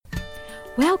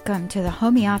Welcome to the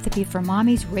Homeopathy for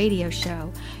Mommies radio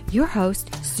show. Your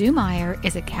host, Sue Meyer,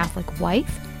 is a Catholic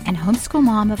wife and homeschool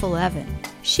mom of 11.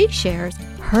 She shares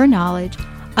her knowledge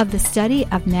of the study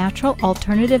of natural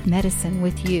alternative medicine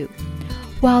with you.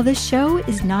 While this show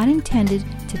is not intended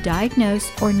to diagnose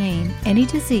or name any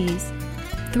disease,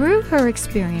 through her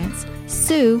experience,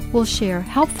 Sue will share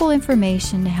helpful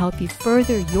information to help you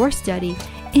further your study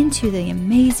into the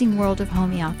amazing world of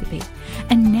homeopathy.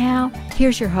 And now,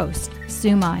 here's your host,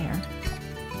 Sue Meyer.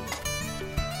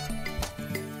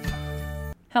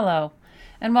 Hello,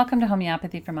 and welcome to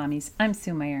Homeopathy for Mommies. I'm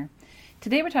Sue Meyer.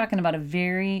 Today we're talking about a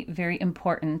very, very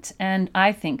important and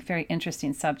I think very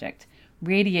interesting subject,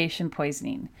 radiation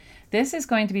poisoning. This is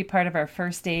going to be part of our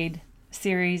first aid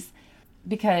series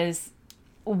because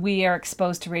we are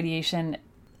exposed to radiation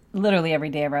literally every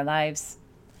day of our lives.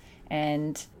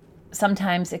 And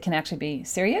sometimes it can actually be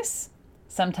serious.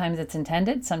 Sometimes it's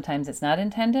intended. Sometimes it's not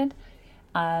intended.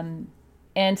 And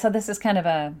so this is kind of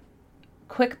a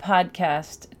quick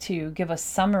podcast to give a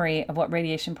summary of what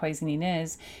radiation poisoning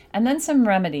is, and then some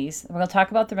remedies. We're going to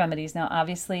talk about the remedies. Now,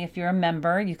 obviously, if you're a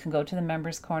member, you can go to the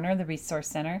Members Corner, the Resource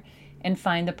Center, and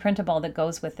find the printable that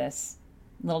goes with this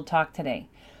little talk today.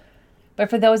 But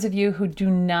for those of you who do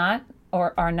not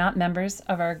or are not members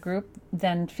of our group,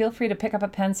 then feel free to pick up a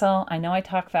pencil. I know I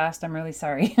talk fast. I'm really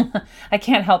sorry. I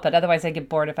can't help it. Otherwise, I get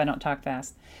bored if I don't talk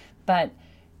fast. But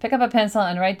pick up a pencil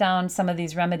and write down some of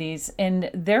these remedies. And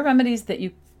they're remedies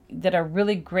that are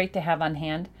really great to have on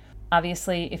hand.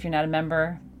 Obviously, if you're not a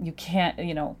member, you can't,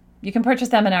 you can purchase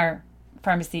them in our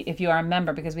pharmacy if you are a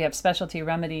member because we have specialty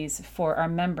remedies for our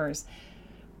members.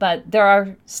 But there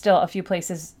are still a few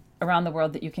places around the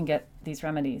world that you can get these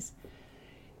remedies.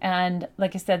 And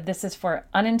like I said, this is for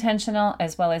unintentional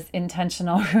as well as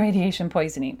intentional radiation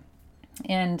poisoning.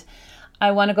 And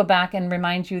I want to go back and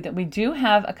remind you that we do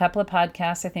have a couple of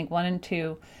podcasts, I think 1 and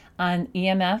 2, on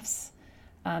EMFs,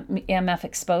 EMF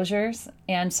exposures.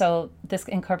 And so this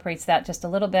incorporates that just a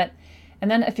little bit. And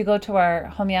then if you go to our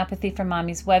Homeopathy for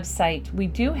Mommies website, we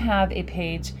do have a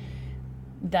page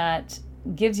that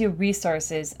gives you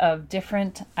resources of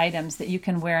different items that you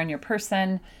can wear on your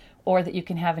person or that you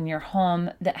can have in your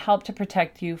home that help to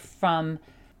protect you from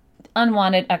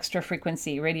unwanted extra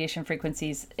frequency, radiation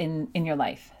frequencies in your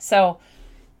life. So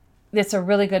it's a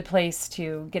really good place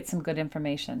to get some good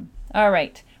information. All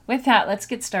right. With that, let's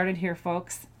get started here,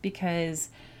 folks, because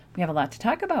we have a lot to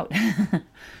talk about.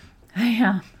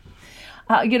 The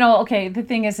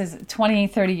thing is 20,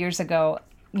 30 years ago,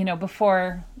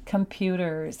 before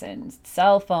computers and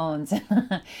cell phones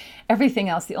and everything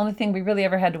else, the only thing we really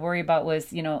ever had to worry about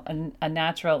was, a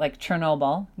natural, like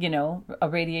Chernobyl, a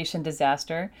radiation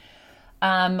disaster.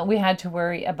 We had to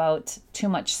worry about too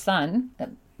much sun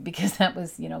because that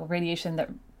was, radiation that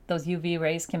those UV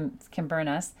rays can burn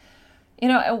us.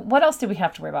 What else did we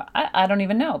have to worry about? I don't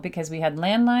even know because we had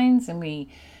landlines and we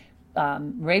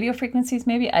radio frequencies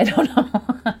maybe. I don't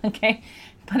know. Okay.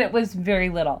 But it was very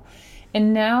little.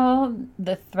 And now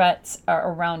the threats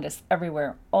are around us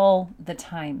everywhere, all the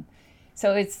time.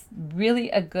 So it's really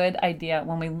a good idea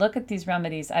when we look at these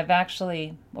remedies. What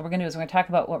we're going to do is we're going to talk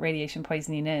about what radiation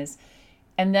poisoning is.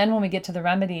 And then when we get to the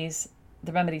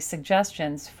remedy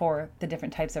suggestions for the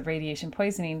different types of radiation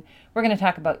poisoning, we're going to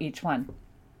talk about each one.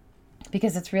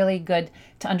 Because it's really good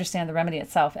to understand the remedy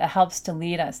itself. It helps to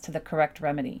lead us to the correct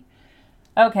remedy.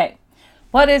 Okay.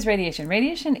 What is radiation?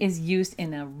 Radiation is used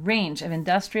in a range of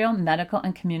industrial, medical,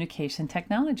 and communication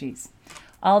technologies.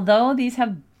 Although these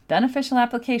have beneficial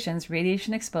applications,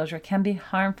 radiation exposure can be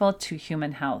harmful to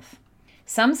human health.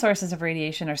 Some sources of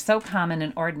radiation are so common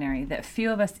and ordinary that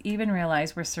few of us even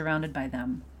realize we're surrounded by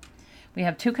them. We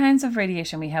have two kinds of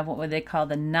radiation. We have what they call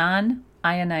the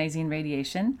non-ionizing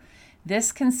radiation.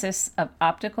 This consists of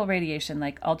optical radiation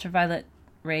like ultraviolet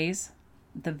rays,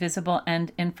 the visible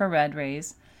and infrared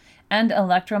rays, and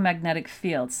electromagnetic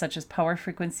fields such as power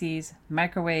frequencies,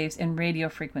 microwaves, and radio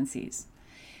frequencies.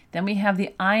 Then we have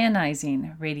the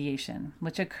ionizing radiation,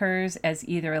 which occurs as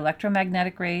either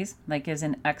electromagnetic rays, like as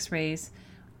in X-rays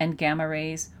and gamma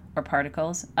rays, or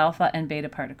particles, alpha and beta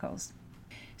particles.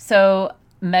 So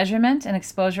measurement and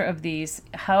exposure of these,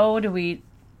 how do we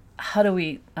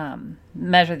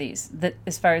measure these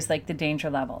as far as like the danger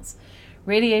levels?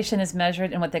 Radiation is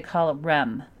measured in what they call a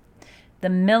REM. The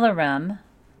millirem,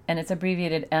 and it's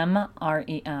abbreviated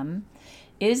MREM,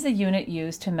 is the unit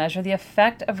used to measure the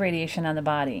effect of radiation on the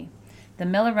body. The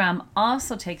millirem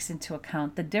also takes into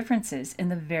account the differences in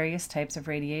the various types of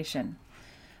radiation.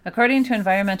 According to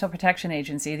Environmental Protection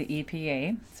Agency, the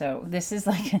EPA, so this is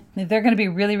like, they're going to be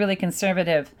really, really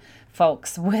conservative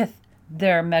folks with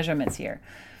their measurements here.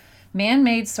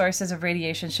 Man-made sources of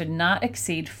radiation should not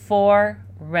exceed 4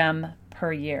 rem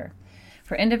per year.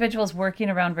 For individuals working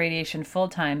around radiation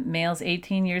full-time, males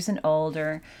 18 years and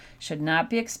older should not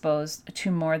be exposed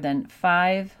to more than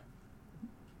 5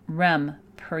 rem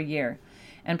per year,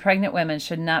 and pregnant women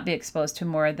should not be exposed to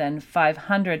more than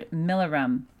 500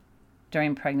 millirem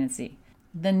during pregnancy.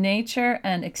 The nature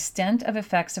and extent of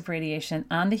effects of radiation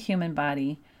on the human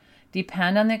body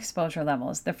depend on the exposure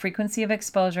levels, the frequency of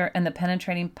exposure, and the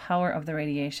penetrating power of the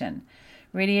radiation.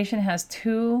 Radiation has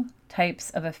 2 types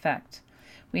of effect.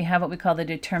 We have what we call the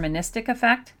deterministic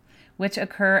effect, which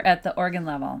occur at the organ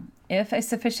level. If a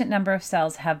sufficient number of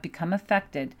cells have become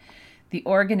affected, the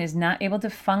organ is not able to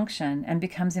function and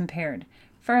becomes impaired.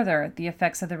 Further, the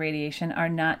effects of the radiation are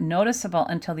not noticeable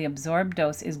until the absorbed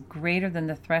dose is greater than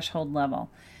the threshold level.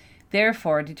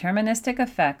 Therefore, deterministic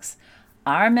effects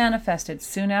are manifested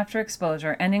soon after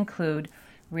exposure and include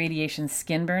radiation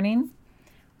skin burning,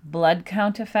 blood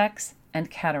count effects,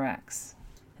 and cataracts.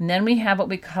 And then we have what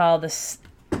we call the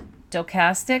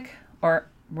stochastic or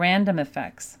random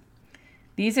effects.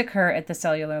 These occur at the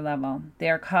cellular level. They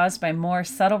are caused by more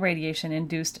subtle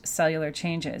radiation-induced cellular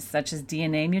changes, such as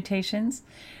DNA mutations.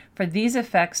 For these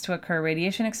effects to occur,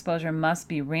 radiation exposure must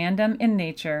be random in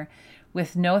nature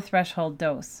with no threshold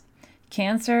dose.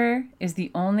 Cancer is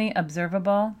the only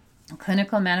observable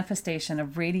clinical manifestation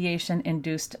of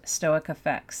radiation-induced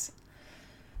stochastic.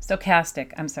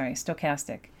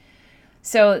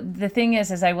 So the thing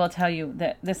is I will tell you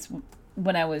that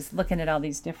when I was looking at all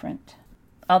this different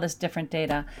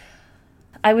data,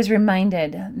 I was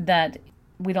reminded that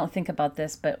we don't think about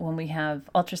this, but when we have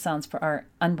ultrasounds for our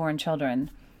unborn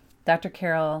children, Dr.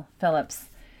 Carol Phillips,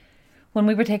 when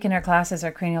we were taking our classes,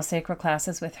 our craniosacral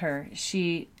classes with her,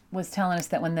 she was telling us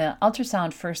that when the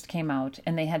ultrasound first came out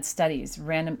and they had studies,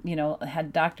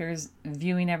 had doctors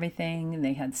viewing everything, and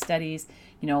they had studies,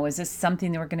 is this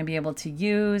something that we're going to be able to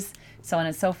use, so on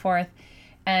and so forth.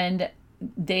 And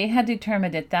they had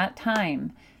determined at that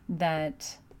time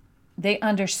that they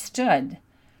understood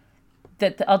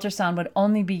that the ultrasound would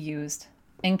only be used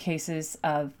in cases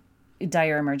of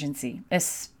dire emergency,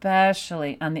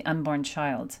 especially on the unborn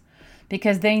child,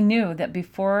 because they knew that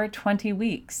before 20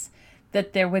 weeks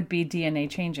that there would be DNA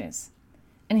changes.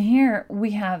 And here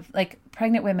we have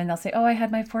pregnant women, they'll say, oh, I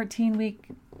had my 14-week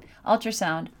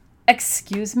ultrasound.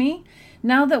 Excuse me?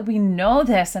 Now that we know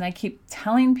this, and I keep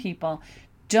telling people,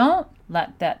 don't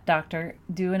let that doctor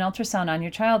do an ultrasound on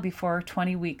your child before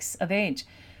 20 weeks of age,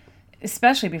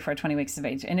 especially before 20 weeks of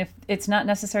age. And if it's not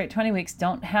necessary at 20 weeks,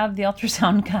 don't have the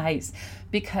ultrasound, guys,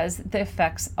 because the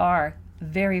effects are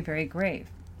very, very grave.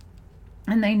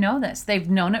 And they know this. They've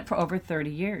known it for over 30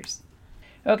 years.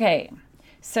 Okay,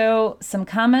 so some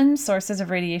common sources of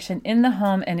radiation in the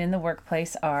home and in the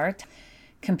workplace are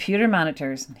computer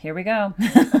monitors. Here we go.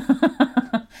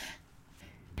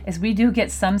 As we do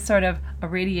get some sort of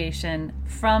radiation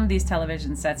from these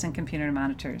television sets and computer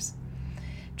monitors.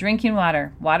 Drinking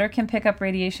water. Water can pick up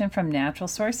radiation from natural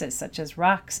sources such as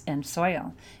rocks and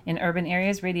soil. In urban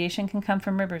areas, radiation can come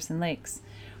from rivers and lakes,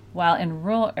 while in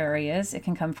rural areas, it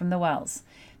can come from the wells.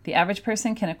 The average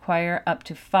person can acquire up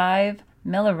to 5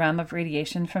 millirem of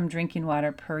radiation from drinking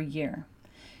water per year.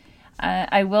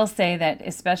 I will say that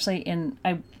especially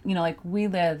we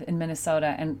live in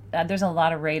Minnesota, and there's a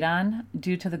lot of radon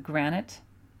due to the granite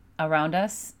around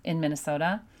us in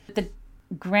Minnesota. The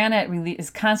granite is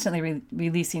constantly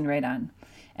releasing radon,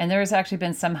 and there's actually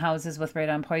been some houses with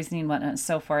radon poisoning, whatnot, and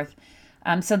so forth.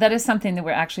 So that is something that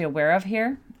we're actually aware of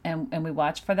here, and we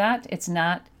watch for that. It's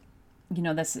not,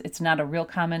 it's not a real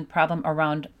common problem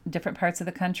around different parts of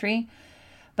the country.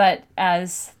 But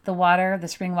as the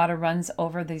spring water runs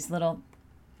over these little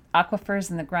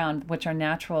aquifers in the ground, which are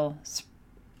natural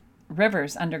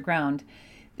rivers underground,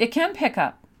 it can pick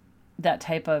up that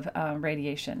type of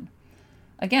radiation.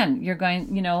 Again,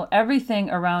 everything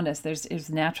around us, there's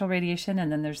natural radiation,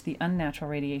 and then there's the unnatural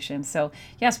radiation. So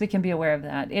yes, we can be aware of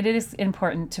that. It is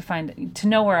important to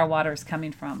know where our water is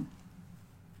coming from.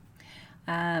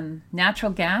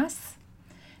 Natural gas.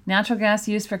 Natural gas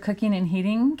used for cooking and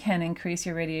heating can increase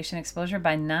your radiation exposure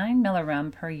by 9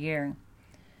 millirem per year.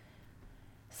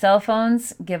 Cell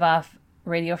phones give off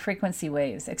radio frequency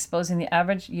waves, exposing the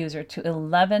average user to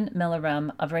 11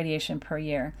 millirem of radiation per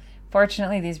year.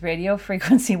 Fortunately, these radio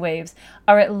frequency waves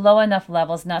are at low enough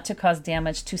levels not to cause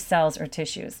damage to cells or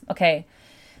tissues. Okay,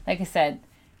 like I said,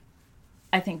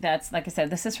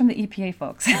 this is from the EPA,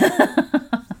 folks.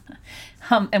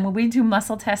 And when we do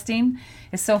muscle testing,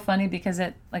 it's so funny because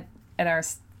at our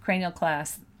cranial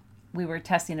class, we were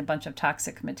testing a bunch of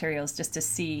toxic materials just to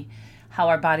see how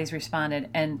our bodies responded.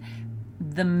 And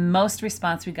the most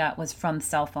response we got was from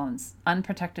cell phones,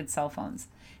 unprotected cell phones.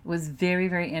 It was very,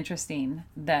 very interesting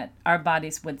that our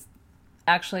bodies would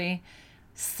actually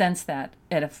sense that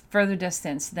at a further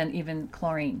distance than even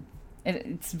chlorine.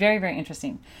 It's very, very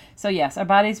interesting. So yes, our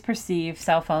bodies perceive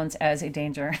cell phones as a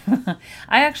danger.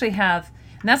 I actually have,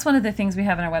 and that's one of the things we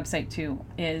have on our website too,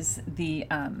 is the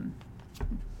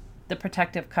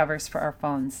protective covers for our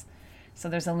phones. So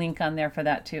there's a link on there for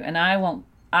that too. And I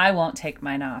won't take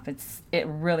mine off. It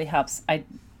really helps.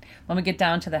 When we get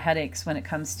down to the headaches when it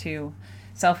comes to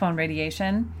cell phone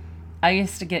radiation, I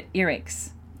used to get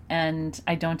earaches and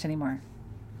I don't anymore.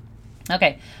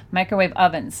 Okay, microwave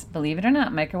ovens. Believe it or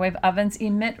not, microwave ovens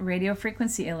emit radio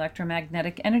frequency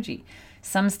electromagnetic energy.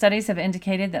 Some studies have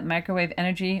indicated that microwave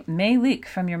energy may leak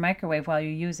from your microwave while you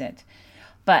use it,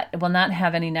 but it will not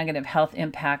have any negative health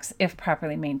impacts if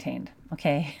properly maintained.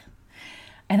 Okay,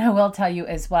 and I will tell you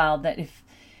as well that if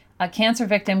a cancer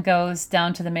victim goes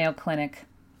down to the Mayo Clinic,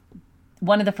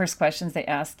 one of the first questions they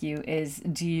ask you is,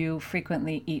 do you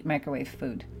frequently eat microwave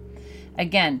food?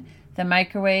 Again, the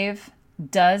microwave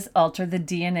does alter the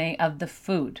DNA of the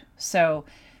food. So,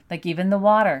 like even the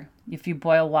water, if you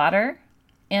boil water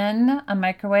in a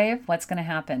microwave, what's going to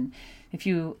happen?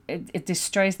 It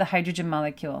destroys the hydrogen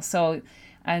molecule. So,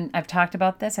 and I've talked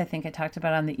about this, I think I talked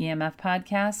about it on the EMF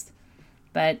podcast,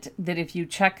 but that if you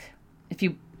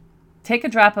take a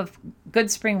drop of good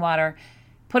spring water,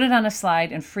 put it on a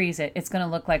slide and freeze it, it's going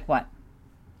to look like what?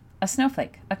 A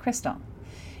snowflake, a crystal.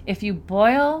 If you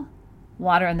boil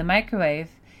water in the microwave,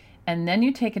 and then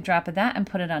you take a drop of that and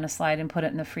put it on a slide and put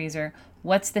it in the freezer,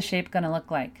 what's the shape going to look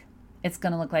like? It's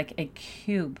going to look like a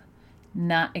cube,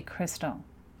 not a crystal,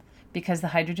 because the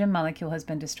hydrogen molecule has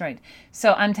been destroyed.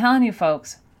 So I'm telling you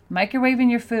folks,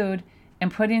 microwaving your food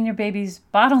and putting your baby's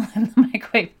bottle in the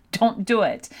microwave, don't do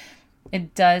it.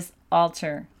 It does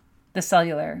alter the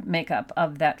cellular makeup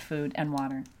of that food and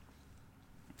water.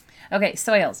 Okay,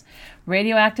 soils.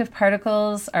 Radioactive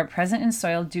particles are present in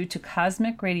soil due to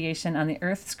cosmic radiation on the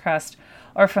Earth's crust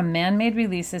or from man-made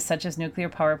releases such as nuclear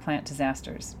power plant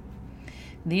disasters.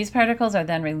 These particles are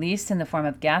then released in the form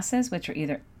of gases which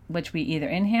we either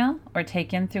inhale or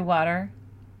take in through water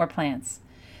or plants.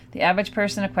 The average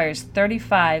person acquires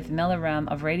 35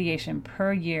 millirem of radiation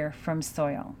per year from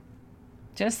soil.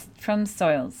 Just from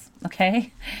soils,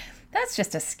 okay? That's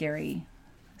just a scary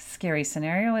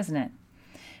scenario, isn't it?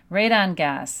 Radon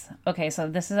gas. Okay, so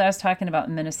this is what I was talking about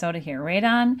in Minnesota here.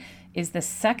 Radon is the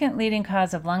second leading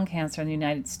cause of lung cancer in the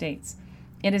United States.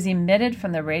 It is emitted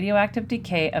from the radioactive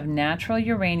decay of natural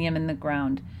uranium in the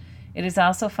ground. It is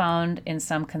also found in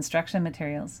some construction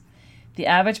materials. The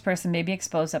average person may be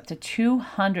exposed up to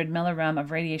 200 millirem of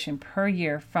radiation per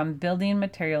year from building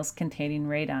materials containing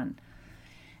radon.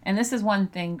 And this is one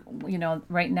thing,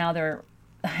 right now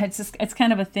it's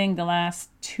kind of a thing the last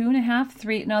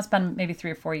 2.5, it's been maybe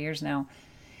 3 or 4 years now,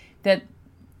 that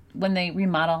when they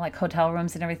remodel like hotel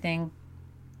rooms and everything,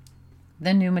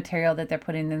 the new material that they're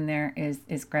putting in there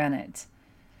is granite.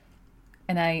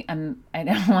 And I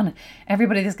don't want to,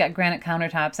 everybody that's got granite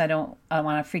countertops, I don't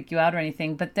want to freak you out or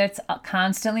anything, but that's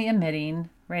constantly emitting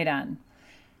radon.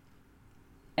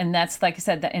 And that's, like I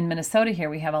said, that in Minnesota here,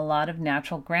 we have a lot of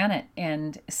natural granite.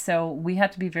 And so we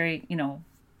have to be very,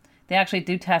 they actually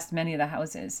do test many of the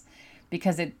houses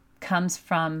because it comes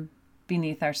from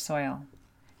beneath our soil.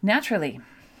 Naturally.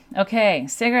 Okay,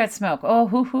 cigarette smoke. Oh,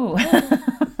 hoo-hoo.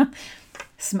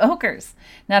 Smokers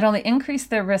not only increase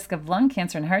their risk of lung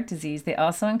cancer and heart disease, they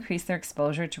also increase their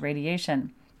exposure to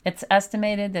radiation. It's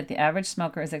estimated that the average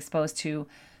smoker is exposed to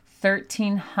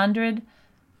 1,300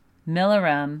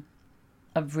 millirem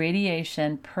of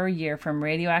radiation per year from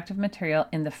radioactive material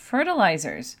in the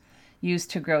fertilizers used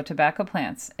to grow tobacco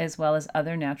plants, as well as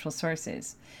other natural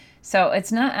sources. So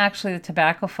it's not actually the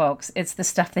tobacco, folks, it's the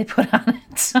stuff they put on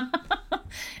it.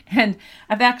 And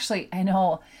I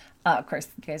know, of course,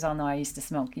 you guys all know I used to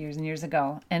smoke years and years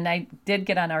ago, and I did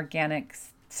get on organic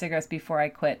cigarettes before I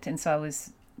quit, and so I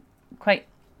was quite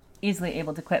easily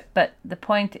able to quit. But the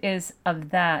point is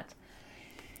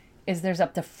there's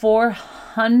up to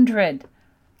 400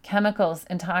 chemicals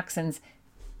and toxins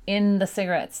in the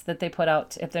cigarettes that they put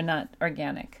out if they're not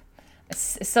organic.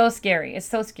 It's so scary. It's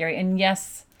so scary. And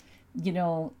yes,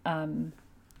 that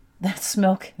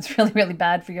smoke is really, really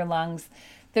bad for your lungs.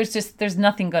 There's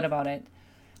nothing good about it.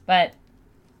 But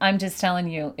I'm just telling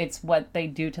you, it's what they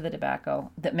do to the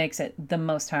tobacco that makes it the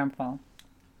most harmful.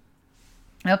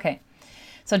 Okay.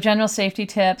 So general safety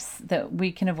tips that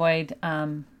we can avoid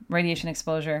radiation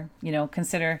exposure.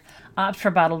 Opt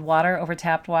for bottled water over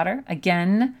tapped water.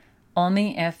 Again,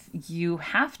 only if you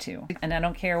have to. And I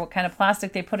don't care what kind of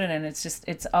plastic they put it in. It's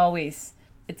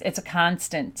a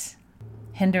constant.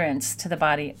 hindrance to the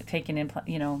body taking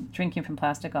in, drinking from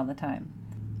plastic all the time.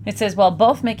 It says, while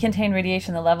both may contain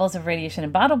radiation, the levels of radiation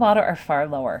in bottled water are far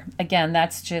lower. Again,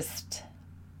 that's just,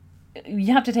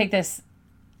 you have to take this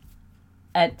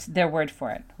at their word for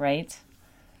it, right?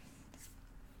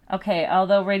 Okay,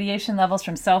 although radiation levels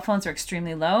from cell phones are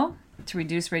extremely low, to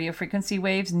reduce radio frequency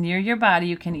waves near your body,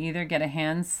 you can either get a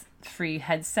hands-free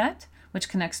headset, which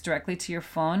connects directly to your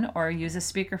phone, or use a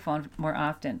speakerphone more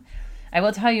often. I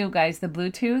will tell you guys, the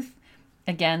Bluetooth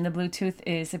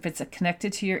is, if it's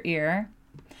connected to your ear,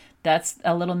 that's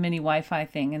a little mini Wi-Fi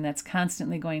thing, and that's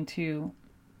constantly going to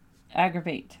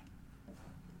aggravate.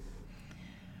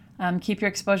 Keep your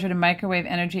exposure to microwave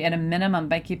energy at a minimum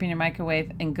by keeping your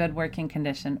microwave in good working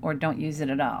condition, or don't use it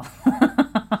at all.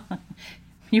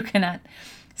 You cannot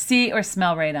see or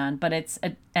smell radon, but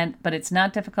it's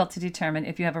not difficult to determine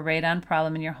if you have a radon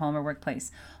problem in your home or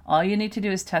workplace. All you need to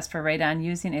do is test for radon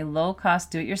using a low-cost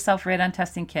do-it-yourself radon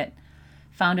testing kit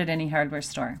found at any hardware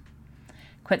store.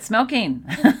 Quit smoking.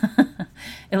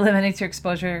 Eliminates your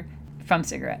exposure from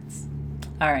cigarettes.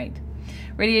 All right.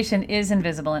 Radiation is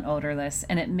invisible and odorless,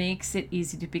 and it makes it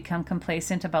easy to become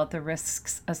complacent about the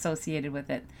risks associated with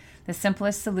it. The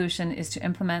simplest solution is to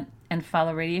implement and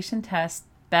follow radiation test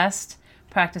best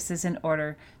practices in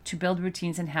order to build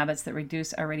routines and habits that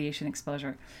reduce our radiation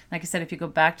exposure. Like I said, if you go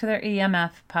back to their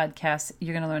EMF podcast,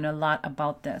 you're going to learn a lot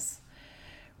about this.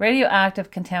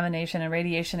 Radioactive contamination and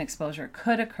radiation exposure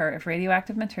could occur if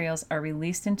radioactive materials are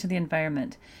released into the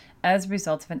environment as a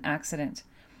result of an accident,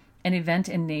 an event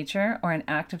in nature, or an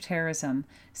act of terrorism.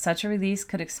 Such a release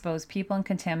could expose people and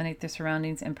contaminate their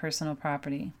surroundings and personal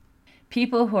property.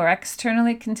 People who are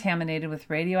externally contaminated with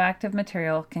radioactive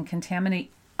material can contaminate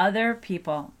other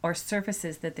people or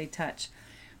surfaces that they touch.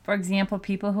 For example,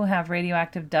 people who have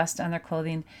radioactive dust on their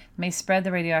clothing may spread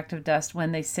the radioactive dust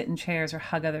when they sit in chairs or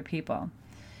hug other people.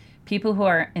 People who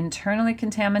are internally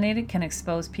contaminated can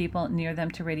expose people near them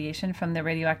to radiation from the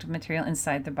radioactive material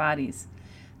inside their bodies.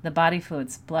 The body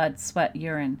fluids, blood, sweat,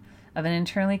 urine of an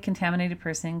internally contaminated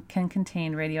person can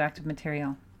contain radioactive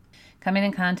material. Coming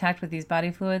in contact with these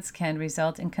body fluids can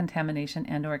result in contamination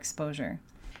and/or exposure.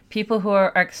 People who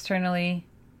are externally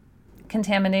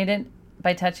contaminated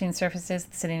by touching surfaces,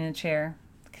 sitting in a chair,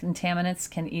 contaminants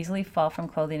can easily fall from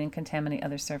clothing and contaminate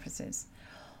other surfaces.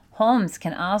 Homes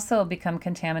can also become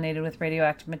contaminated with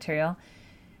radioactive material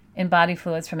in body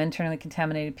fluids from internally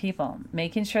contaminated people.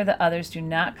 Making sure that others do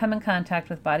not come in contact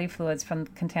with body fluids from a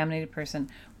contaminated person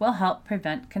will help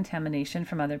prevent contamination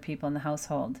from other people in the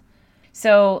household.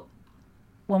 So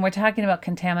when we're talking about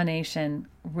contamination,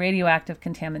 radioactive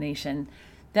contamination,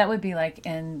 that would be like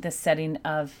in the setting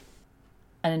of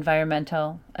an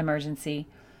environmental emergency.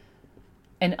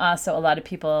 And also a lot of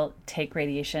people take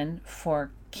radiation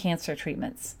for cancer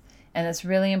treatments. And it's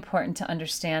really important to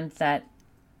understand that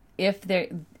if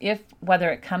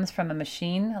whether it comes from a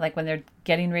machine, like when they're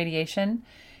getting radiation,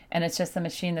 and it's just the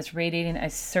machine that's radiating a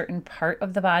certain part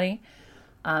of the body,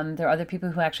 there are other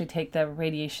people who actually take the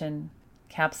radiation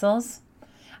capsules.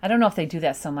 I don't know if they do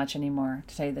that so much anymore,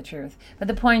 to tell you the truth. But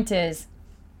the point is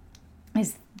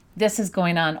this is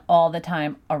going on all the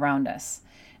time around us.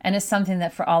 And it's something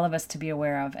that for all of us to be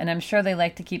aware of. And I'm sure they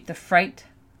like to keep the fright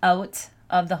out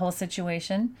of the whole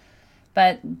situation.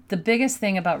 But the biggest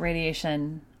thing about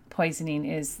radiation poisoning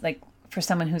is, like, for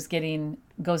someone who's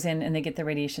goes in and they get the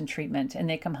radiation treatment and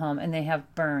they come home and they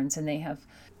have burns and they have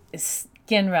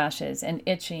skin rashes and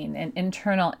itching and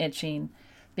internal itching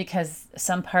because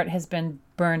some part has been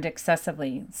burned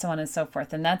excessively, so on and so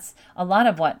forth. And that's a lot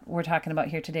of what we're talking about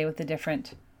here today with the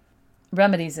different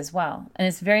remedies as well. And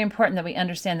it's very important that we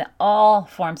understand that all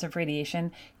forms of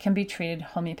radiation can be treated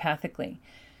homeopathically.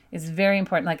 It's very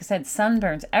important. Like I said,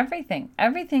 sunburns,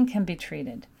 everything can be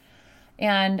treated.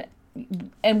 And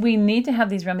we need to have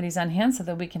these remedies on hand so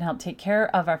that we can help take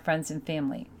care of our friends and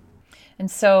family. And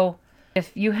so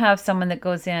if you have someone that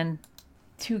goes in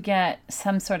to get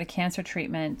some sort of cancer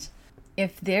treatment,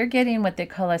 if they're getting what they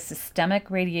call a systemic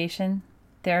radiation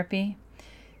therapy,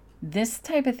 this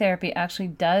type of therapy actually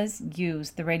does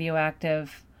use the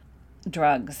radioactive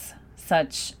drugs,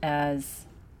 such as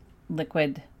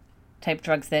liquid type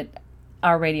drugs that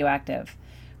are radioactive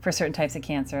for certain types of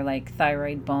cancer, like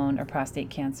thyroid, bone, or prostate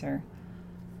cancer.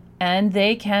 And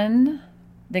they can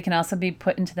also be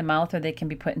put into the mouth, or they can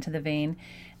be put into the vein,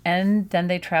 and then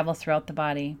they travel throughout the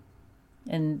body.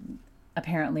 And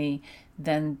apparently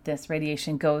then this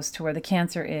radiation goes to where the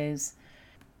cancer is.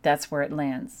 That's where it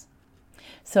lands.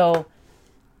 So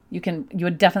you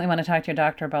would definitely want to talk to your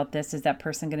doctor about this. Is that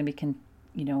person going to be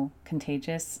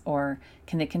contagious, or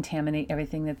can they contaminate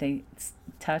everything that they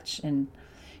touch? And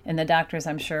And the doctors,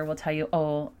 I'm sure, will tell you,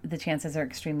 oh, the chances are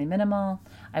extremely minimal.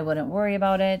 I wouldn't worry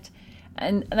about it.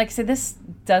 And like I said, this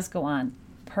does go on.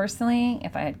 Personally,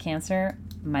 if I had cancer,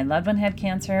 my loved one had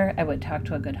cancer, I would talk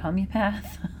to a good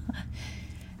homeopath.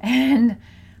 And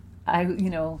I,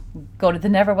 go to the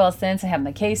Neverwell since I have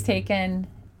my case taken,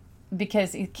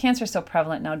 because cancer is so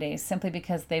prevalent nowadays simply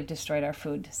because they've destroyed our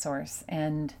food source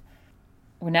and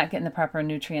we're not getting the proper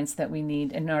nutrients that we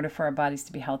need in order for our bodies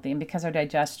to be healthy. And because our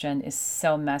digestion is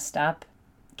so messed up,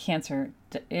 cancer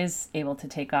is able to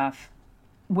take off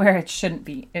where it shouldn't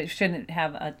be. It shouldn't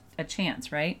have a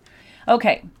chance, right?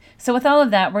 Okay, so with all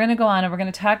of that, we're going to go on and we're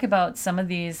going to talk about some of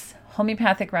these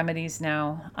homeopathic remedies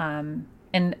now,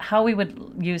 and how we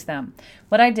would use them.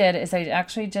 What I did is I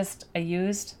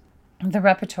used the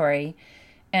repertory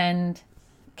and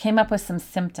came up with some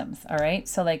symptoms, all right?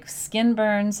 So like skin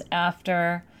burns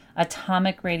after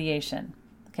atomic radiation,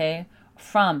 okay?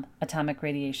 From atomic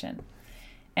radiation.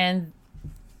 And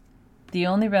the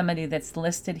only remedy that's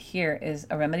listed here is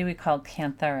a remedy we call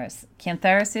Cantharis.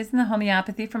 Cantharis is in the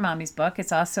Homeopathy for Mommy's book.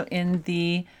 It's also in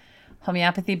the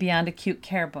Homeopathy Beyond Acute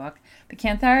Care book. But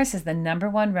Cantharis is the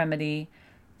 #1 remedy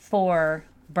for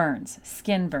burns,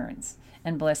 skin burns,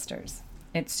 and blisters.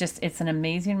 It's an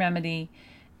amazing remedy,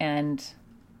 and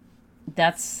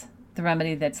that's the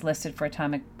remedy that's listed for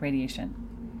atomic radiation.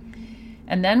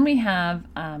 And then we have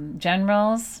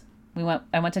generals.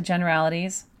 I went to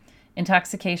generalities.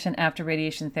 Intoxication after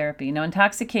radiation therapy. Now,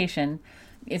 intoxication,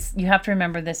 you have to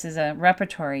remember this is a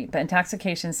repertory, but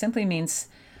intoxication simply means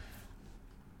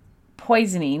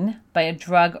poisoning by a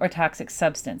drug or toxic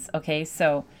substance. Okay,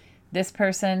 so this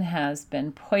person has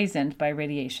been poisoned by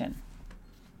radiation.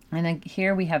 And then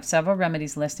here we have several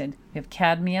remedies listed. We have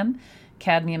cadmium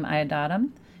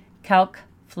iodatum, calc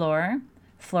fluor,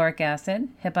 fluoric acid,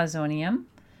 hypozonium,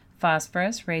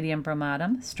 phosphorus, radium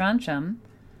bromatum, strontium,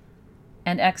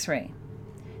 and X-ray.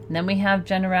 And then we have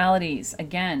generalities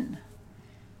again,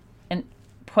 and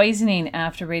poisoning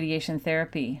after radiation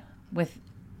therapy with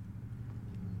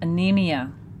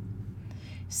anemia.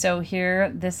 So here,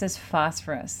 this is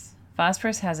phosphorus.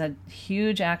 Phosphorus has a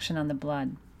huge action on the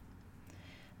blood.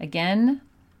 Again,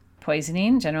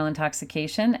 poisoning, general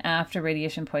intoxication after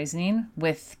radiation poisoning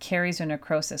with caries or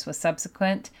necrosis, with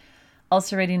subsequent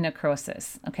ulcerating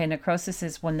necrosis. Okay, necrosis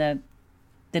is when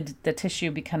the tissue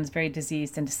becomes very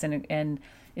diseased and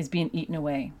is being eaten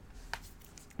away.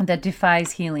 That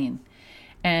defies healing.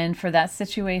 And for that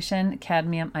situation,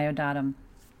 cadmium iodatum.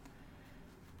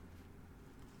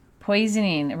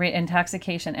 Poisoning,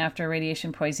 intoxication after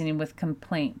radiation poisoning with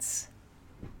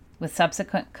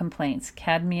subsequent complaints,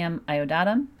 cadmium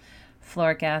iodatum,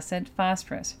 fluoric acid,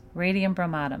 phosphorus, radium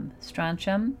bromatum,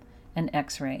 strontium, and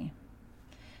X-ray.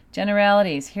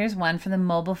 Generalities. Here's one for the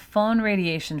mobile phone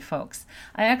radiation, folks.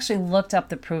 I actually looked up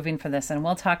the proving for this, and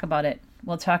we'll talk about it.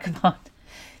 We'll talk about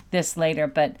this later,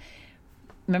 but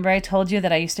remember I told you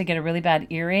that I used to get a really bad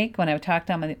earache when I talked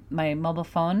on my mobile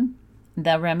phone?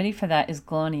 The remedy for that is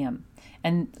glonium.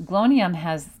 And glonium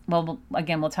has,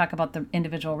 again, we'll talk about the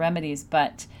individual remedies,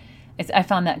 but I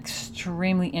found that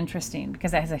extremely interesting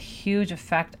because it has a huge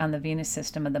effect on the venous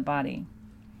system of the body.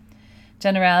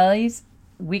 Generalities,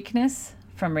 weakness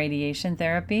from radiation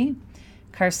therapy,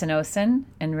 carcinosin,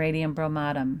 and radium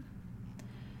bromatum.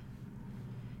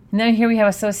 And then here we have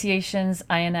associations,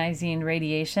 ionizing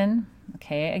radiation.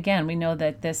 Okay, again, we know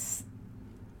that this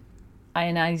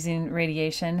ionizing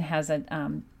radiation has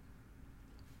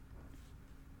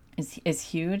is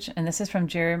huge, and this is from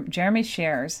Jeremy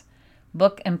Scher's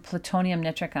book and Plutonium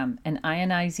nitricum, and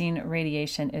ionizing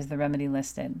radiation is the remedy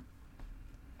listed.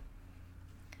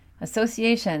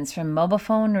 Associations from mobile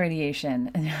phone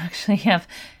radiation, and you actually have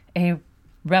a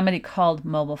remedy called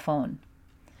mobile phone.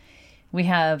 We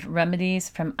have remedies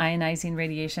from ionizing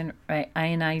radiation,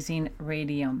 ionizing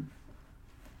radium.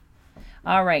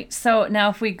 All right, so now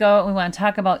if we want to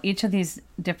talk about each of these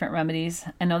different remedies.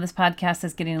 I know this podcast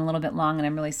is getting a little bit long, and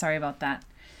I'm really sorry about that.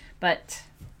 But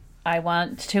I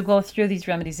want to go through these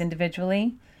remedies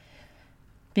individually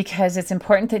because it's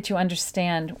important that you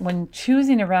understand when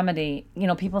choosing a remedy.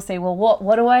 People say, well,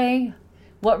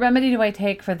 what remedy do I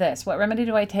take for this? What remedy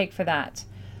do I take for that?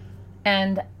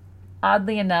 And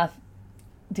oddly enough,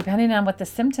 depending on what the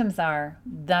symptoms are,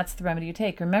 that's the remedy you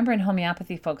take. Remember, in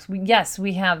homeopathy, folks,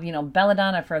 we have,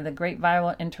 belladonna for the great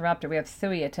viral interrupter. We have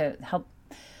thuya to help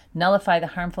nullify the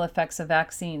harmful effects of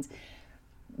vaccines.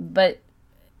 But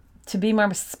to be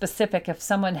more specific, if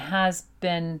someone has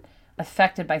been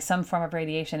affected by some form of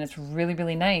radiation, it's really,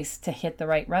 really nice to hit the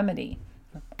right remedy,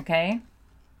 okay?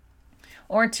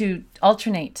 Or to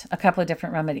alternate a couple of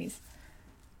different remedies.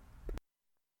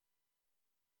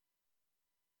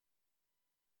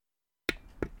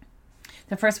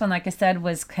 The first one, like I said,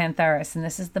 was Cantharis, and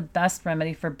this is the best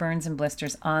remedy for burns and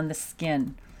blisters on the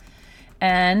skin.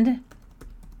 And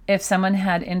if someone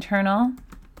had internal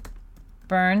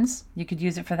burns, you could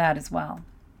use it for that as well.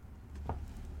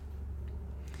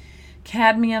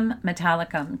 Cadmium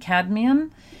metallicum.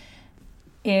 Cadmium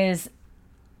is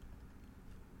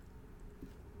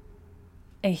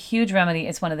a huge remedy.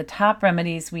 It's one of the top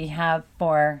remedies we have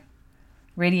for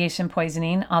radiation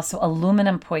poisoning, also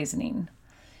aluminum poisoning.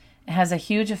 It has a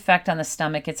huge effect on the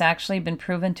stomach. It's actually been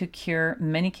proven to cure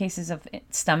many cases of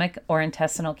stomach or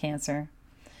intestinal cancer.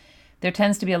 There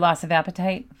tends to be a loss of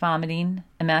appetite, vomiting,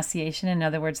 emaciation. In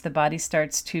other words, the body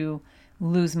starts to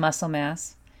lose muscle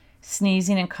mass,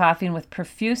 sneezing and coughing with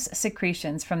profuse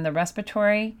secretions from the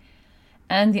respiratory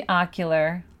and the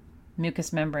ocular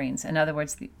mucous membranes. In other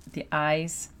words, the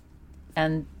eyes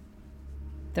and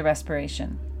the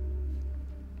respiration.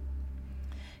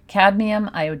 Cadmium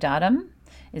iodatum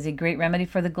is a great remedy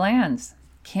for the glands,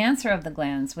 cancer of the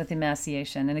glands with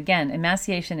emaciation. And again,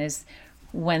 emaciation is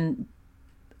when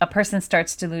a person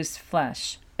starts to lose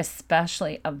flesh,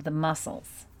 especially of the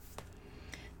muscles.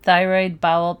 Thyroid,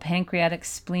 bowel, pancreatic,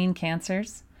 spleen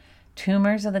cancers,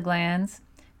 tumors of the glands.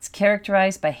 It's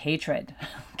characterized by hatred,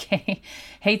 okay?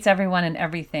 Hates everyone and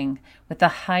everything with a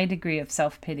high degree of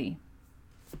self-pity.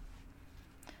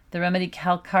 The remedy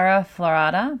Calcara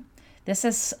florata.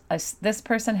 This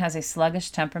person has a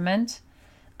sluggish temperament,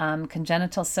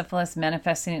 congenital syphilis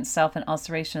manifesting itself in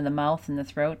ulceration of the mouth and the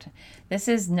throat. This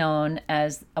is known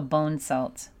as a bone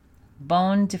salt.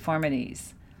 Bone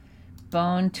deformities,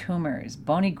 bone tumors,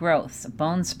 bony growths,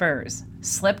 bone spurs,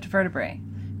 slipped vertebrae,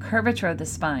 curvature of the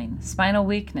spine, spinal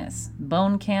weakness,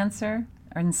 bone cancer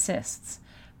and cysts,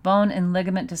 bone and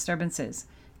ligament disturbances,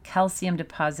 calcium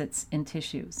deposits in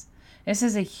tissues. This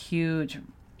is a huge,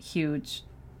 huge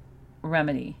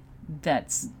remedy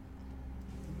that's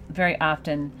very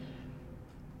often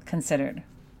considered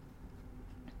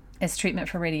as treatment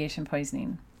for radiation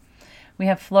poisoning. We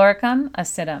have Floricum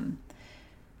acidum,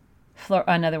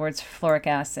 in other words, fluoric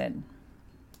acid.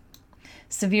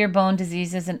 Severe bone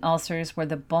diseases and ulcers where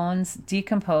the bones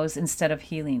decompose instead of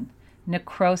healing.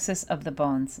 Necrosis of the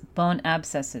bones, bone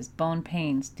abscesses, bone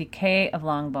pains, decay of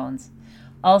long bones,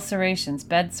 ulcerations,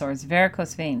 bed sores,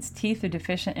 varicose veins, teeth are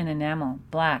deficient in enamel,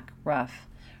 black, rough,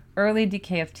 early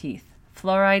decay of teeth,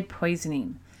 fluoride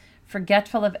poisoning,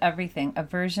 forgetful of everything,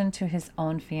 aversion to his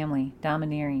own family,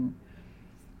 domineering.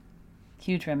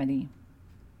 Huge remedy.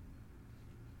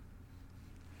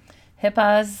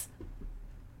 Hippas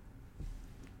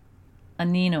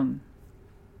aninum.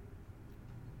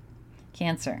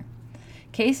 Cancer.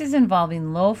 Cases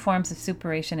involving low forms of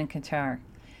suppuration and catarrh,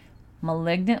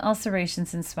 malignant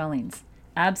ulcerations and swellings,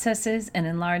 abscesses and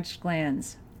enlarged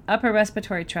glands, upper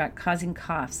respiratory tract causing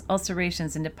coughs,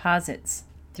 ulcerations, and deposits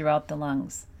throughout the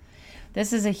lungs.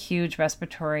 This is a huge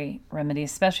respiratory remedy,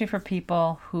 especially for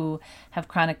people who have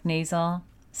chronic nasal,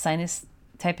 sinus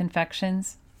type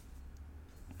infections.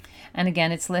 And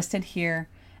again, it's listed here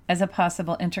as a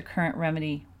possible intercurrent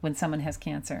remedy when someone has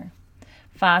cancer.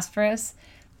 Phosphorus.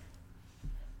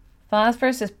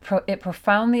 Phosphorus it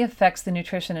profoundly affects the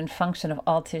nutrition and function of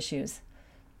all tissues,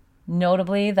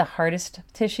 notably the hardest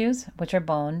tissues, which are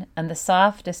bone, and the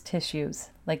softest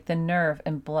tissues, like the nerve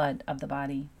and blood of the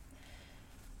body.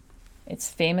 It's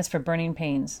famous for burning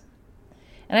pains.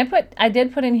 And I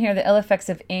did put in here the ill effects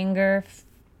of anger,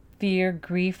 fear,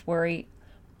 grief, worry,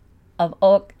 of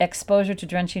exposure to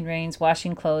drenching rains,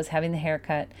 washing clothes, having the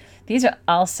haircut. These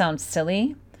all sound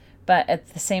silly, but at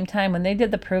the same time, when they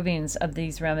did the provings of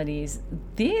these remedies,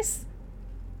 these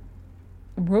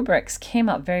rubrics came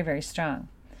out very, very strong.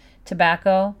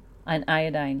 Tobacco and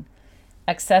iodine,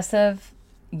 excessive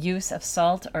use of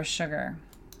salt or sugar,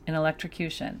 and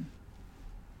electrocution.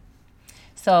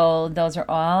 So those are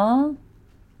all,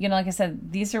 like I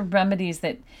said, these are remedies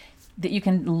that you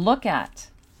can look at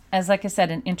as, like I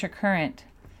said, an intercurrent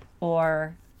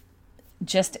or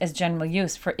just as general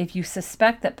use for if you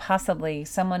suspect that possibly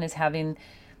someone is having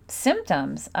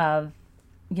symptoms of,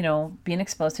 being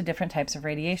exposed to different types of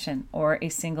radiation or a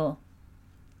single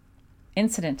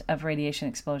incident of radiation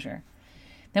exposure.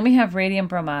 Then we have radium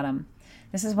bromatum.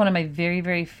 This is one of my very,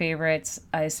 very favorites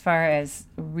as far as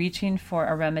reaching for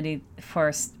a remedy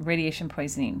for radiation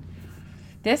poisoning.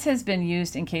 This has been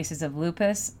used in cases of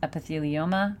lupus,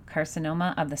 epithelioma,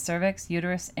 carcinoma of the cervix,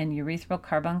 uterus, and urethral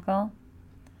carbuncle.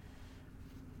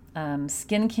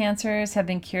 Skin cancers have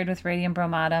been cured with radium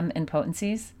bromatum in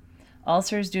potencies.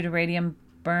 Ulcers due to radium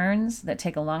burns that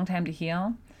take a long time to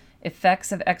heal.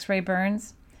 Effects of X-ray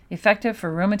burns. Effective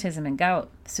for rheumatism and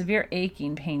gout. Severe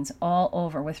aching pains all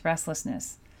over with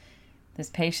restlessness. This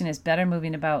patient is better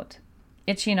moving about.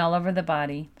 itching all over the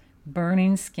body,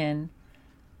 burning skin,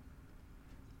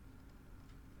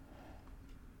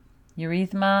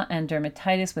 erythema and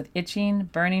dermatitis with itching,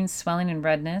 burning, swelling, and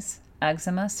redness,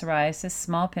 eczema, psoriasis,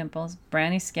 small pimples,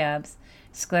 browny scabs,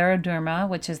 scleroderma,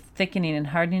 which is thickening and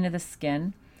hardening of the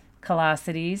skin,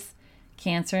 callosities,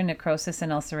 cancer, necrosis,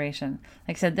 and ulceration.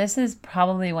 Like I said, this is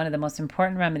probably one of the most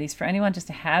important remedies for anyone just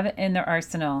to have it in their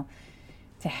arsenal,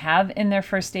 to have in their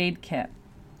first aid kit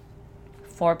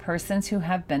for persons who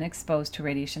have been exposed to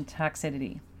radiation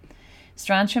toxicity.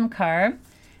 Strontium carb.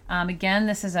 Again,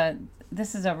 this is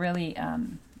a really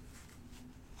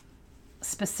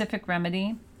specific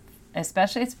remedy,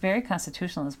 especially it's very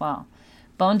constitutional as well.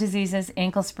 Bone diseases,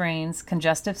 ankle sprains,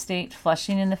 congestive state,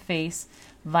 flushing in the face,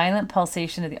 violent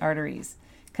pulsation of the arteries,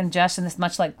 congestion, this is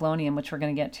much like glonium, which we're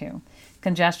going to get to,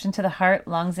 congestion to the heart,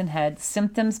 lungs, and head,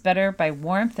 symptoms better by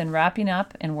warmth and wrapping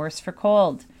up and worse for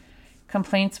cold,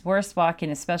 complaints worse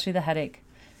walking, especially the headache,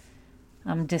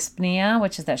 dyspnea,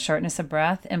 which is that shortness of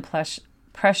breath, and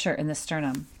pressure in the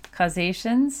sternum.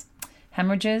 Causations,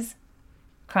 hemorrhages,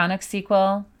 chronic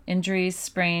sequel, injuries,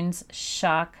 sprains,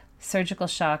 shock, surgical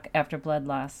shock after blood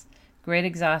loss, great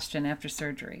exhaustion after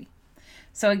surgery.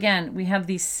 So again, we have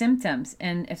these symptoms,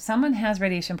 and if someone has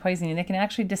radiation poisoning, they can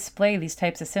actually display these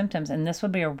types of symptoms, and this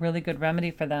would be a really good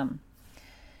remedy for them.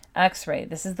 X-ray,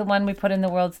 this is the one we put in the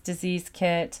World's Disease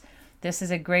Kit. This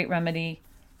is a great remedy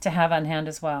to have on hand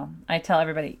as well. I tell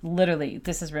everybody, literally,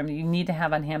 this is a remedy you need to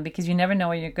have on hand because you never know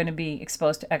when you're going to be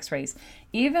exposed to X-rays.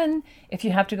 Even if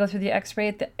you have to go through the X-ray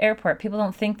at the airport, people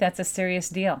don't think that's a serious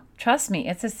deal. Trust me,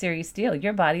 it's a serious deal.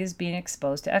 Your body is being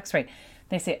exposed to X-ray.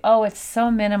 They say, oh, it's so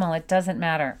minimal, it doesn't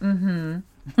matter.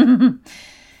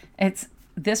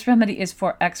 This remedy is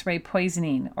for X-ray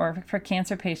poisoning or for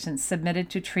cancer patients submitted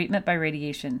to treatment by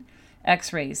radiation.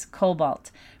 X-rays,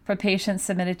 cobalt, for patients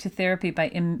submitted to therapy by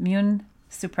immune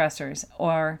suppressors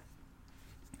or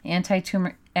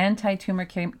anti-tumor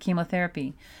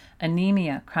chemotherapy,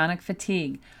 anemia, chronic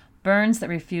fatigue, burns that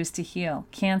refuse to heal,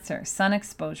 cancer, sun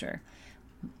exposure.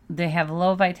 They have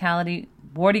low vitality,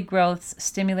 warty growths,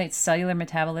 stimulates cellular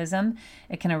metabolism.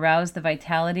 It can arouse the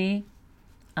vitality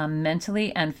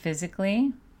mentally and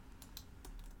physically.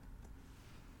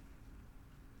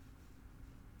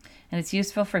 And it's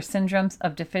useful for syndromes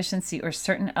of deficiency or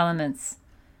certain elements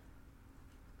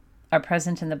are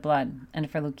present in the blood, and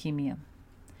for leukemia.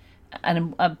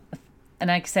 And like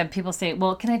I said, people say,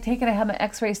 well, can I take it? I had my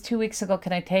x-rays 2 weeks ago.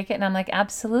 Can I take it? And I'm like,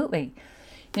 absolutely.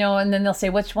 And then they'll say,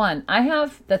 which one? I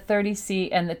have the 30C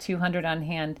and the 200 on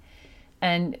hand.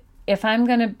 And if I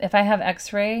have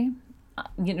x-ray,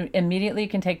 immediately you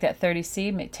can take that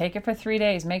 30C, take it for 3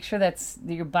 days, make sure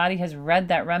your body has read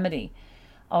that remedy,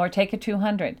 or take a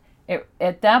 200.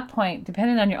 At that point,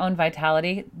 depending on your own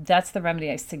vitality, that's the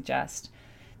remedy I suggest.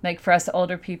 Like for us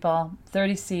older people,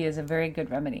 30C is a very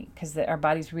good remedy because our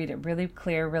bodies read it really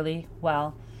clear, really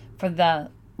well. For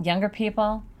the younger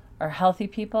people or healthy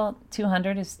people,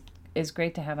 200 is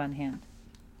great to have on hand.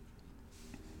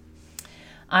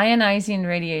 Ionizing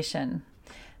radiation.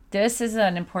 This is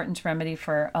an important remedy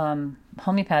for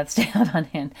homeopaths to have on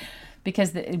hand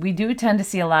because we do tend to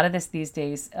see a lot of this these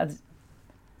days.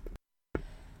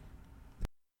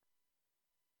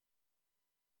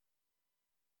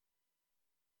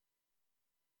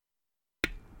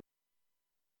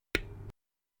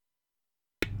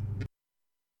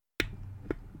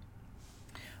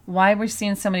 Why we're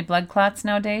seeing so many blood clots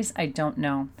nowadays, I don't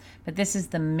know. But this is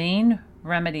the main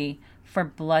remedy for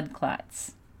blood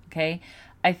clots. Okay?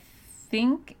 I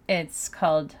think it's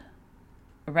called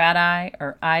RAD-I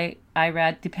or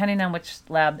IRAD, depending on which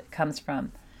lab it comes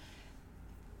from.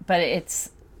 But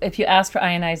if you ask for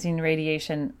ionizing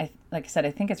radiation, like I said,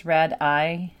 I think it's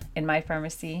RAD-I in my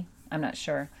pharmacy. I'm not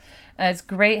sure. It's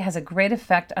great, has a great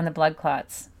effect on the blood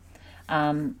clots.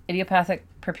 Idiopathic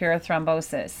purpura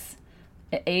thrombosis.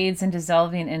 It aids in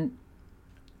dissolving in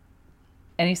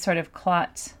any sort of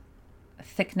clot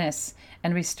thickness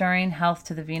and restoring health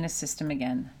to the venous system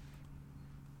again.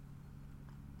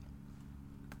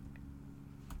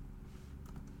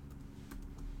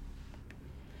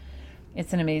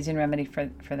 It's an amazing remedy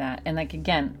for that. And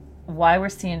again, why we're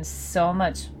seeing so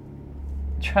much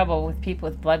trouble with people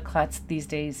with blood clots these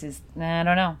days is, I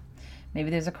don't know. Maybe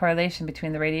there's a correlation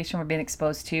between the radiation we're being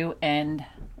exposed to and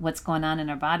what's going on in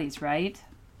our bodies, right?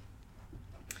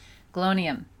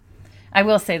 Glonium. I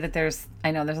will say that there's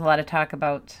a lot of talk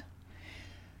about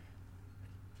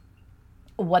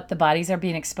what the bodies are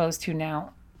being exposed to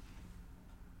now.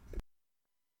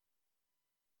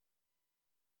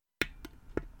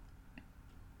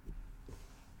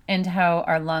 And how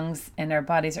our lungs and our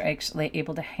bodies are actually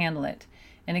able to handle it.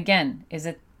 And again, is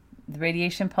it The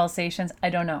radiation pulsations, I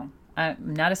don't know.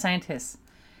 I'm not a scientist,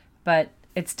 but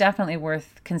it's definitely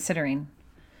worth considering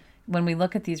when we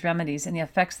look at these remedies and the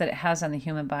effects that it has on the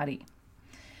human body.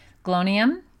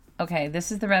 Glonium, okay,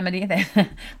 this is the remedy that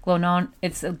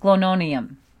it's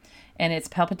glononium, and it's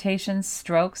palpitations,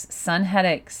 strokes, sun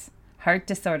headaches, heart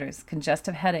disorders,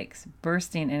 congestive headaches,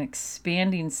 bursting and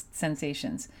expanding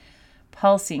sensations,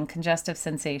 pulsing, congestive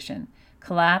sensation,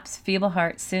 collapse, feeble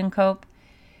heart, syncope,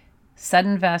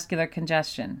 sudden vascular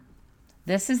congestion.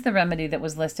 This is the remedy that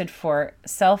was listed for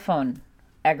cell phone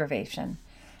aggravation.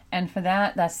 And for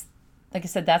that, that's, like I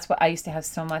said, that's what I used to have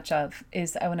so much of,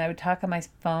 is when I would talk on my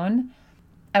phone,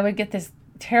 I would get this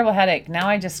terrible headache. Now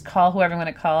I just call whoever I'm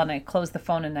going to call, and I close the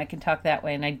phone and I can talk that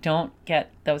way, and I don't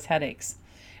get those headaches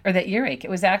or that earache.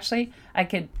 It was actually, I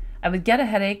would get a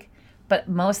headache, but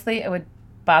mostly it would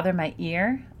bother my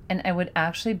ear, and it would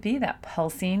actually be that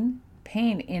pulsing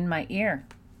pain in my ear.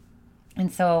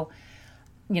 And so,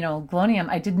 glonium,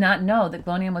 I did not know that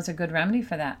glonium was a good remedy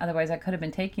for that. Otherwise, I could have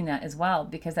been taking that as well,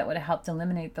 because that would have helped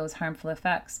eliminate those harmful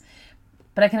effects.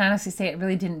 But I can honestly say it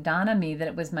really didn't dawn on me that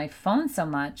it was my phone so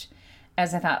much,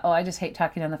 as I thought, I just hate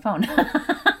talking on the phone.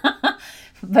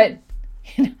 But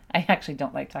I actually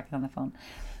don't like talking on the phone.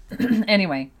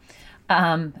 Anyway, so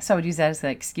I would use that as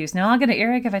an excuse. No, I'll get an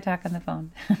earache if I talk on the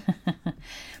phone.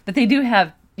 But they do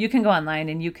have, you can go online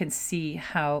and you can see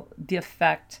how the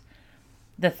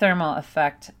thermal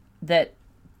effect that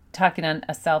talking on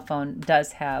a cell phone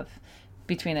does have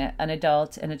between an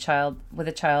adult and a child. With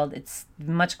a child, it's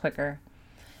much quicker.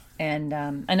 And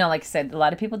I know, like I said, a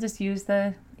lot of people just use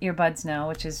the earbuds now,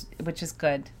 which is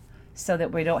good, so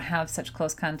that we don't have such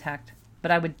close contact. But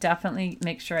I would definitely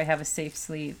make sure I have a safe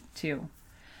sleeve too.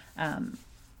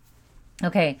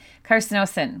 Okay,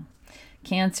 carcinosin,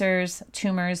 cancers,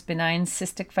 tumors, benign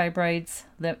cystic fibroids,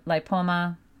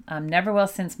 lipoma, never well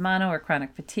since mono or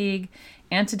chronic fatigue,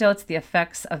 antidotes, the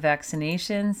effects of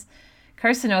vaccinations.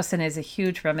 Carcinosin is a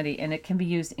huge remedy, and it can be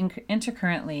used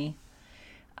intercurrently,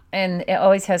 and it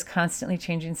always has constantly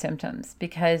changing symptoms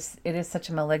because it is such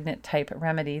a malignant type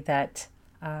remedy that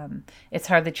it's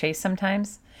hard to chase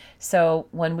sometimes. So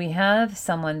when we have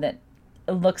someone that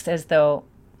looks as though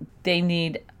they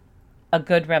need a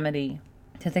good remedy,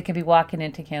 that they could be walking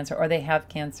into cancer or they have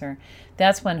cancer,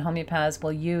 that's when homeopaths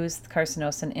will use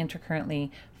carcinosin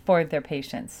intercurrently for their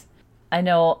patients. I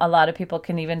know a lot of people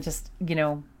can even just,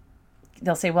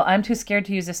 they'll say, well, I'm too scared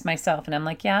to use this myself. And I'm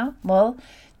like, yeah, well,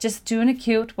 just do an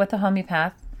acute with a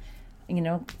homeopath,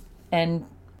 and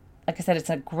like I said, it's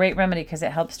a great remedy because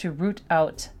it helps to root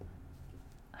out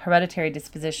hereditary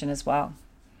disposition as well.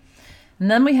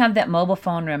 And then we have that mobile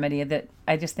phone remedy that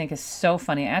I just think is so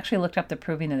funny. I actually looked up the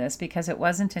proving of this because it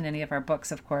wasn't in any of our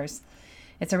books, of course.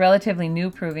 It's a relatively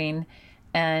new proving.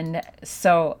 And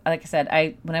so, like I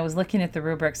said, when I was looking at the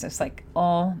rubrics, it's like,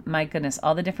 oh my goodness,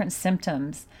 all the different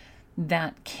symptoms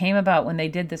that came about when they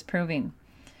did this proving.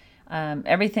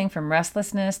 Everything from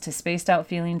restlessness to spaced out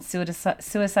feelings,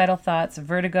 suicidal thoughts,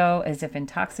 vertigo, as if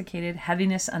intoxicated,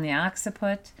 heaviness on the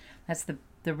occiput, that's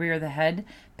the rear of the head,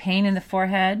 pain in the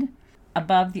forehead,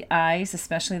 above the eyes,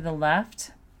 especially the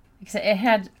left. It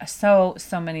had so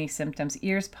many symptoms.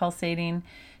 Ears pulsating,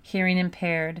 hearing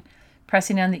impaired,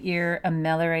 pressing on the ear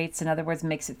ameliorates, in other words,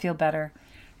 makes it feel better.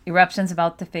 Eruptions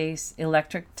about the face,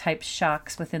 electric type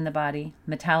shocks within the body,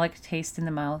 metallic taste in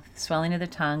the mouth, swelling of the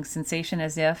tongue, sensation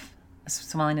as if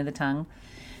swelling of the tongue.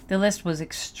 The list was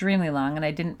extremely long, and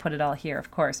I didn't put it all here,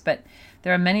 of course, but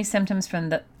there are many symptoms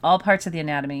from all parts of the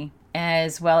anatomy,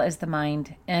 as well as the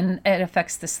mind, and it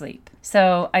affects the sleep.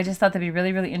 So I just thought that'd be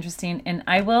really, really interesting. And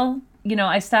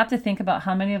I stopped to think about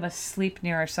how many of us sleep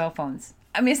near our cell phones.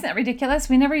 I mean, isn't that ridiculous?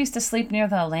 We never used to sleep near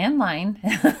the landline.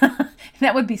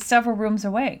 That would be several rooms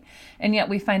away. And yet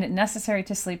we find it necessary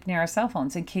to sleep near our cell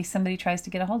phones in case somebody tries to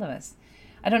get a hold of us.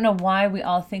 I don't know why we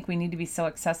all think we need to be so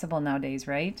accessible nowadays,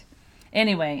 right?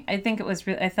 Anyway, I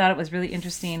thought it was really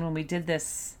interesting when we did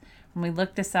this, when we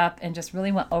looked this up and just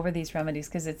really went over these remedies,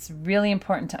 because it's really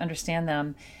important to understand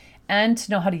them and to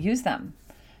know how to use them,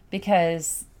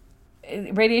 because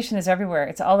radiation is everywhere.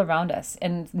 It's all around us,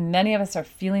 and many of us are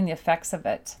feeling the effects of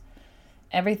it.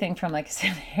 Everything from, like I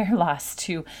said, hair loss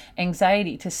to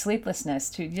anxiety to sleeplessness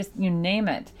to just, you name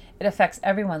it. It affects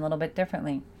everyone a little bit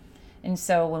differently. And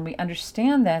so when we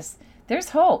understand this, there's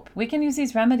hope. We can use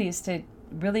these remedies to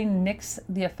really nix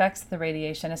the effects of the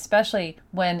radiation, especially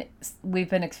when we've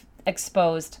been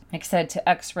exposed, like I said, to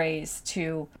x-rays,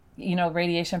 to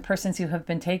radiation, persons who have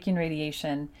been taking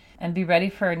radiation, and be ready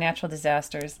for natural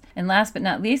disasters. And last but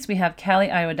not least, we have Kali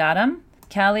iodatum.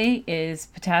 Kali is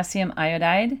potassium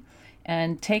iodide,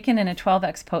 and taken in a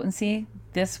 12x potency,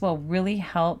 this will really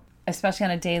help especially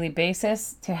on a daily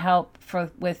basis, to help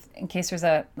in case there's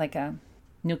a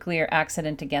nuclear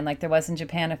accident again, like there was in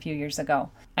Japan a few years ago.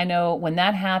 I know when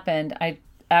that happened, I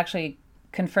actually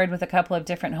conferred with a couple of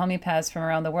different homeopaths from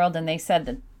around the world, and they said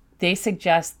that they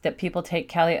suggest that people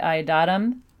take Kali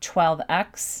Iodatum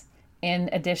 12x in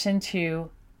addition to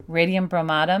radium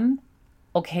bromatum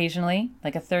occasionally,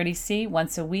 like a 30C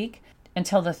once a week,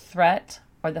 until the threat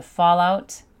or the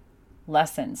fallout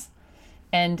lessens.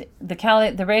 And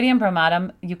the radium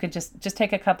bromatum, you could just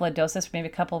take a couple of doses for maybe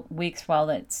a couple weeks while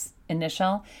it's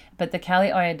initial, but the Kali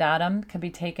Iodatum could be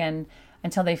taken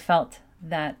until they felt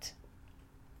that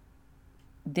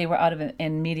they were out of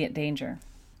immediate danger.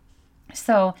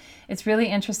 So it's really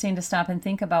interesting to stop and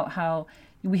think about how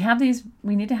we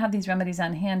need to have these remedies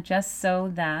on hand just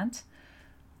so that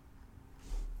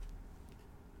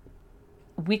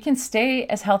we can stay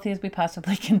as healthy as we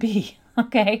possibly can be,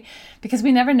 okay? Because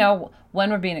we never know when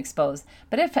we're being exposed.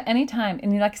 But if at any time,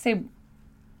 and like I say,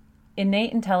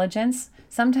 innate intelligence,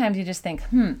 sometimes you just think,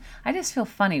 I just feel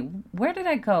funny. Where did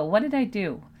I go? What did I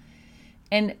do?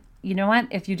 And you know what?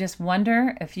 If you just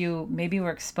wonder if you maybe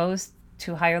were exposed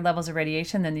to higher levels of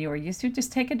radiation than you were used to,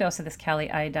 just take a dose of this Kali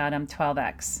Iodatum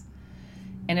 12x.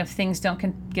 And if things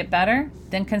don't get better,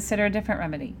 then consider a different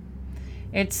remedy.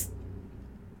 It's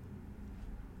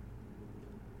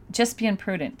just being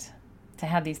prudent to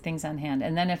have these things on hand.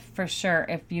 And then if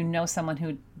you know someone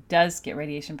who does get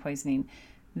radiation poisoning,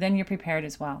 then you're prepared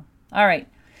as well. All right.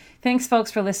 Thanks,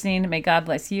 folks, for listening. May God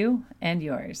bless you and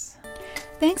yours.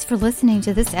 Thanks for listening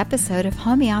to this episode of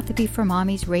Homeopathy for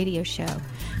Mommies radio show.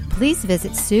 Please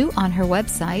visit Sue on her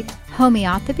website,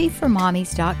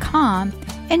 homeopathyformommies.com,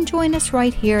 and join us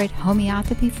right here at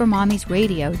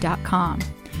homeopathyformommiesradio.com,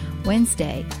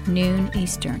 Wednesday, noon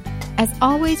Eastern. As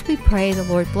always, we pray the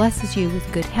Lord blesses you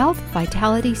with good health,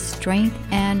 vitality, strength,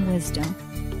 and wisdom.